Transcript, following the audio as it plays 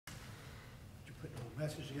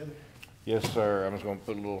message together? Yes, sir. I'm just going to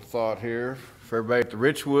put a little thought here for everybody at the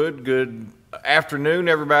Richwood. Good afternoon,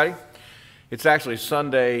 everybody. It's actually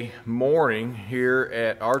Sunday morning here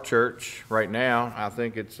at our church right now. I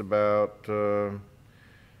think it's about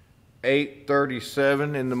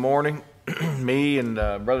 8:37 in the morning. Me and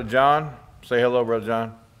Brother John. Say hello, Brother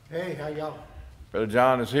John. Hey, how y'all? Brother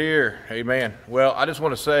John is here. Amen. Well, I just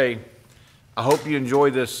want to say, I hope you enjoy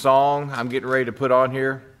this song I'm getting ready to put on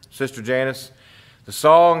here, Sister Janice. The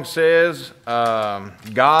song says,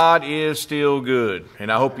 God is still good,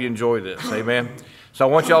 and I hope you enjoy this. Amen. So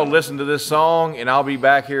I want y'all to listen to this song, and I'll be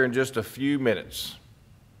back here in just a few minutes.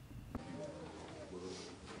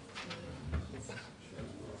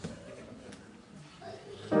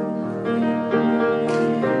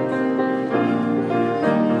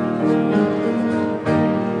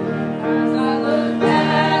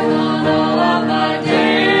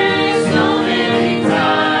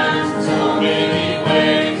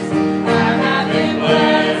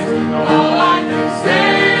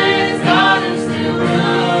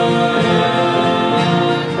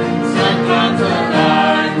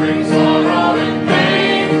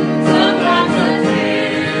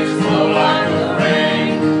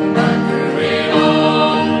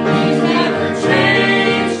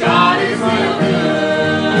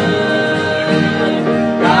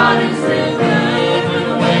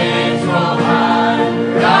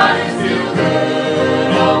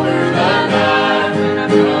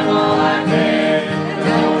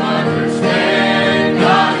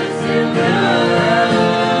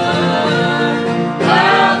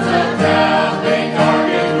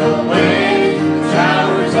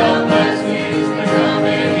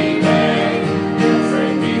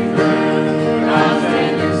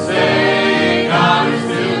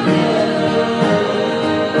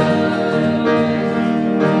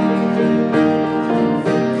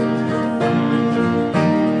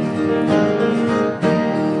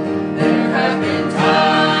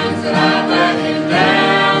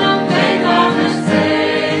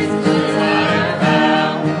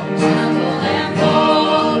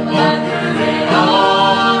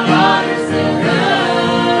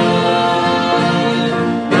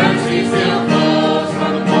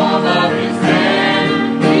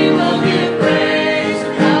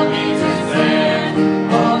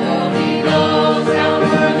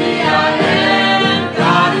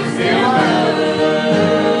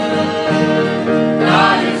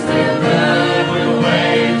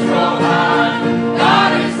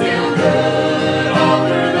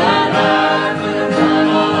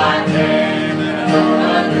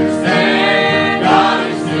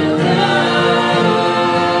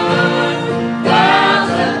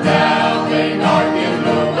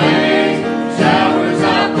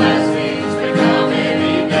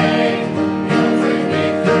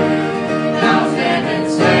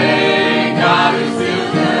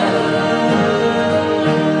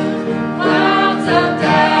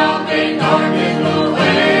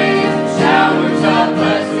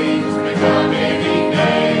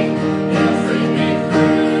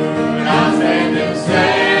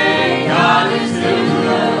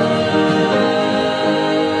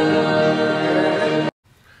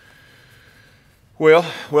 Well,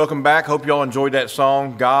 welcome back. Hope y'all enjoyed that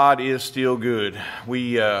song, God is Still Good.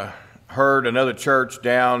 We heard another church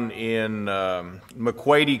down in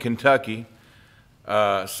McQuady, Kentucky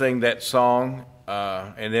sing that song,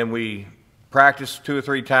 and then we practiced 2 or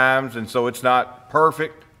 3 times, and so it's not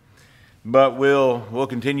perfect, but we'll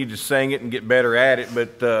continue to sing it and get better at it.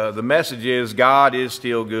 But the message is God is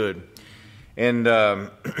still good. And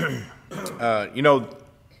you know,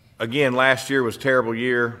 again, last year was a terrible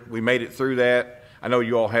year. We made it through that. I know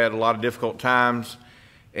you all had a lot of difficult times,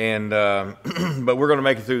 and but we're going to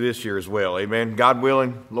make it through this year as well. Amen. God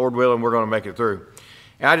willing, Lord willing, we're going to make it through.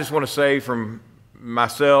 And I just want to say from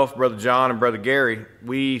myself, Brother John, and Brother Gary,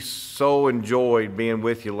 we so enjoyed being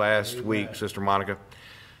with you last week, Sister Monica.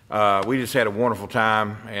 We just had a wonderful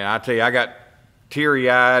time, and I tell you, I got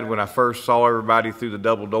teary-eyed when I first saw everybody through the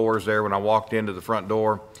double doors there when I walked into the front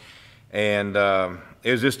door, and it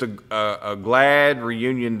was just a glad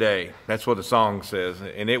reunion day. That's what the song says,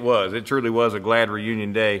 and it was. It truly was a glad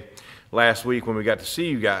reunion day last week when we got to see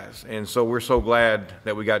you guys, and so we're so glad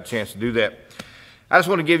that we got a chance to do that. I just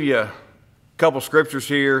want to give you a couple scriptures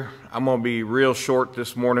here. I'm going to be real short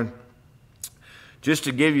this morning, just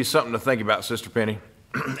to give you something to think about, Sister Penny.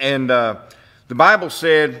 And the Bible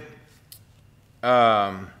said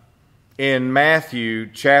in Matthew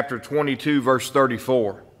chapter 22, verse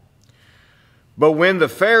 34, But when the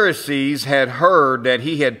Pharisees had heard that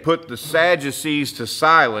he had put the Sadducees to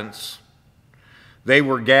silence, they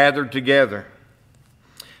were gathered together.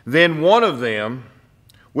 Then one of them,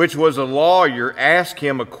 which was a lawyer, asked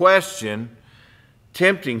him a question,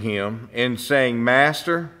 tempting him, and saying,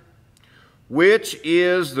 Master, which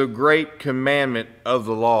is the great commandment of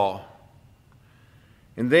the law?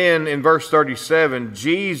 And then in verse 37,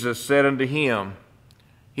 Jesus said unto him,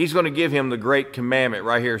 he's going to give him the great commandment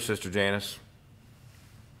right here, Sister Janice.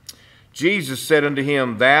 Jesus said unto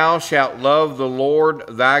him, Thou shalt love the Lord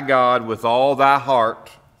thy God with all thy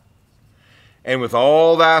heart, and with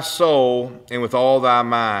all thy soul, and with all thy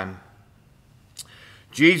mind.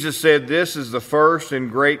 Jesus said, This is the first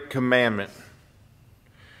and great commandment.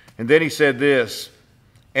 And then he said this,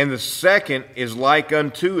 And the second is like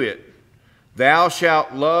unto it, Thou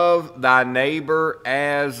shalt love thy neighbor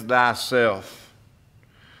as thyself.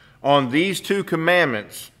 On these two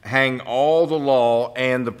commandments hang all the law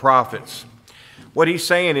and the prophets. What he's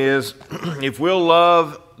saying is, if we'll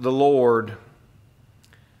love the Lord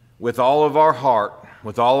with all of our heart,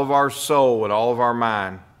 with all of our soul, and all of our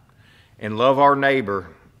mind, and love our neighbor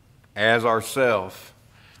as ourself,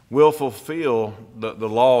 we'll fulfill the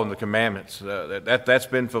law and the commandments. That's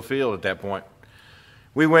been fulfilled at that point.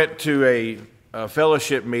 We went to a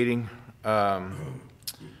fellowship meeting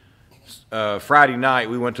Friday night.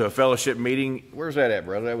 We went to a fellowship meeting. Where's that at,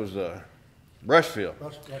 brother? That was Rushville.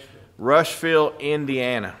 Rushville,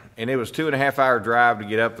 Indiana. And it was 2.5 hour drive to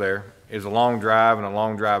get up there. It was a long drive and a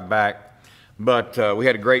long drive back. But we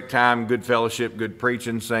had a great time, good fellowship, good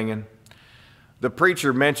preaching, singing. The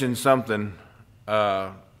preacher mentioned something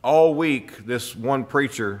all week. This one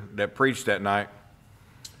preacher that preached that night,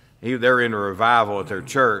 they're in a revival at their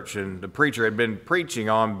church, and the preacher had been preaching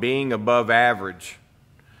on being above average.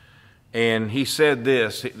 And he said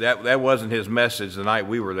this, that wasn't his message the night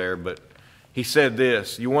we were there, but he said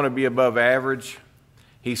this, you want to be above average?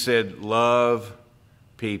 He said, love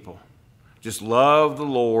people. Just love the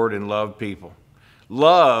Lord and love people.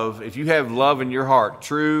 Love, if you have love in your heart,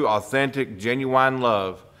 true, authentic, genuine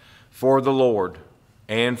love for the Lord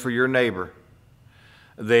and for your neighbor,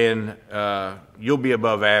 then you'll be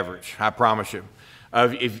above average, I promise you.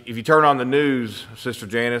 If you turn on the news, Sister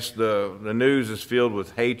Janice, the news is filled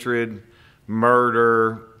with hatred,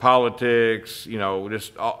 murder, politics, you know,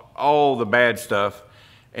 just all the bad stuff.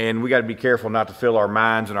 And we got to be careful not to fill our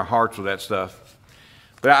minds and our hearts with that stuff.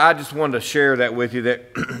 But I just wanted to share that with you,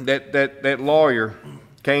 that lawyer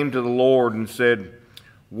came to the Lord and said,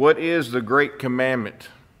 what is the great commandment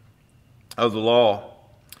of the law?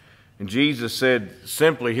 And Jesus said,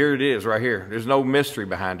 simply, here it is right here. There's no mystery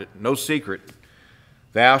behind it, no secret.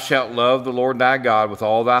 Thou shalt love the Lord thy God with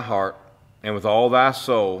all thy heart, and with all thy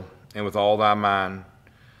soul, and with all thy mind.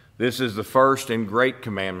 This is the first and great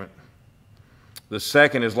commandment. The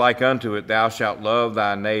second is like unto it, thou shalt love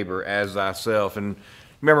thy neighbor as thyself. And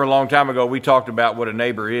remember a long time ago, we talked about what a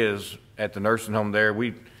neighbor is at the nursing home there.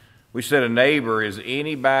 We said a neighbor is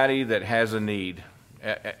anybody that has a need.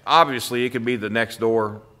 Obviously, it could be the next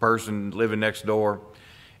door person living next door.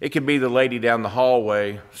 It could be the lady down the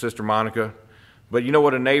hallway, Sister Monica. But you know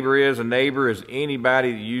what a neighbor is? A neighbor is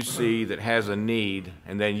anybody that you see that has a need,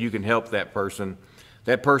 and then you can help that person.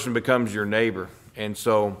 That person becomes your neighbor. And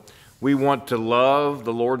so we want to love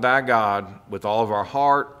the Lord thy God with all of our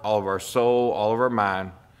heart, all of our soul, all of our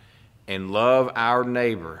mind, and love our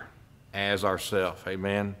neighbor as ourselves.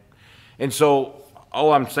 Amen. And so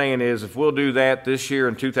all I'm saying is if we'll do that this year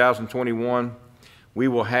in 2021, we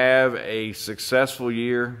will have a successful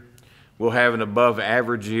year. We'll have an above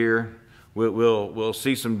average year. We'll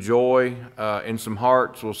see some joy in some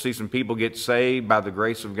hearts. We'll see some people get saved by the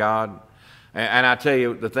grace of God. And I tell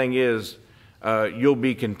you, the thing is, you'll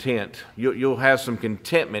be content. You'll have some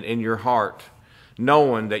contentment in your heart,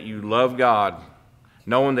 knowing that you love God,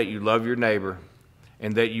 knowing that you love your neighbor,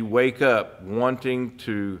 and that you wake up wanting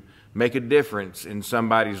to make a difference in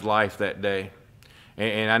somebody's life that day.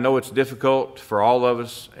 And I know it's difficult for all of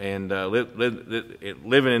us, and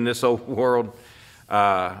living in this old world,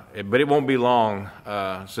 but it won't be long,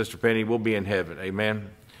 Sister Penny. We'll be in heaven. Amen.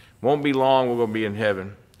 Won't be long. We're going to be in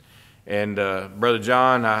heaven. And Brother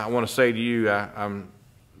John, I want to say to you, I'm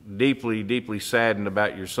deeply, deeply saddened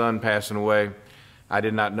about your son passing away. I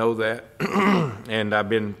did not know that, and I've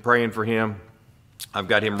been praying for him. I've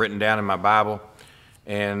got him written down in my Bible,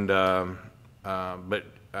 and I'm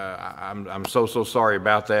so sorry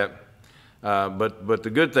about that. But the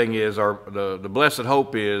good thing is, the blessed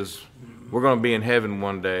hope is, we're going to be in heaven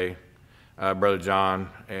one day, Brother John,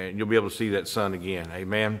 and you'll be able to see that son again.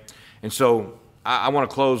 Amen. And so I want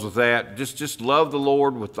to close with that. Just love the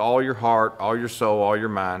Lord with all your heart, all your soul, all your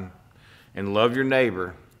mind, and love your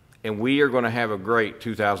neighbor. And we are going to have a great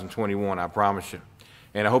 2021, I promise you.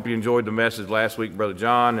 And I hope you enjoyed the message last week, Brother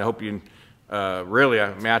John. I hope you really,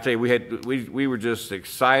 I mean, I tell you, we were just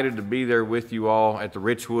excited to be there with you all at the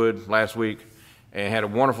Richwood last week and had a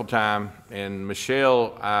wonderful time. And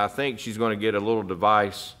Michelle, I think she's going to get a little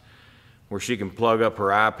device where she can plug up her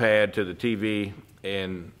iPad to the TV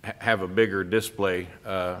and have a bigger display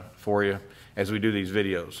for you as we do these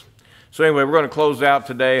videos. So anyway, we're going to close out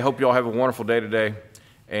today. Hope you all have a wonderful day today,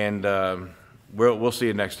 and we'll see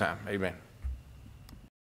you next time. Amen.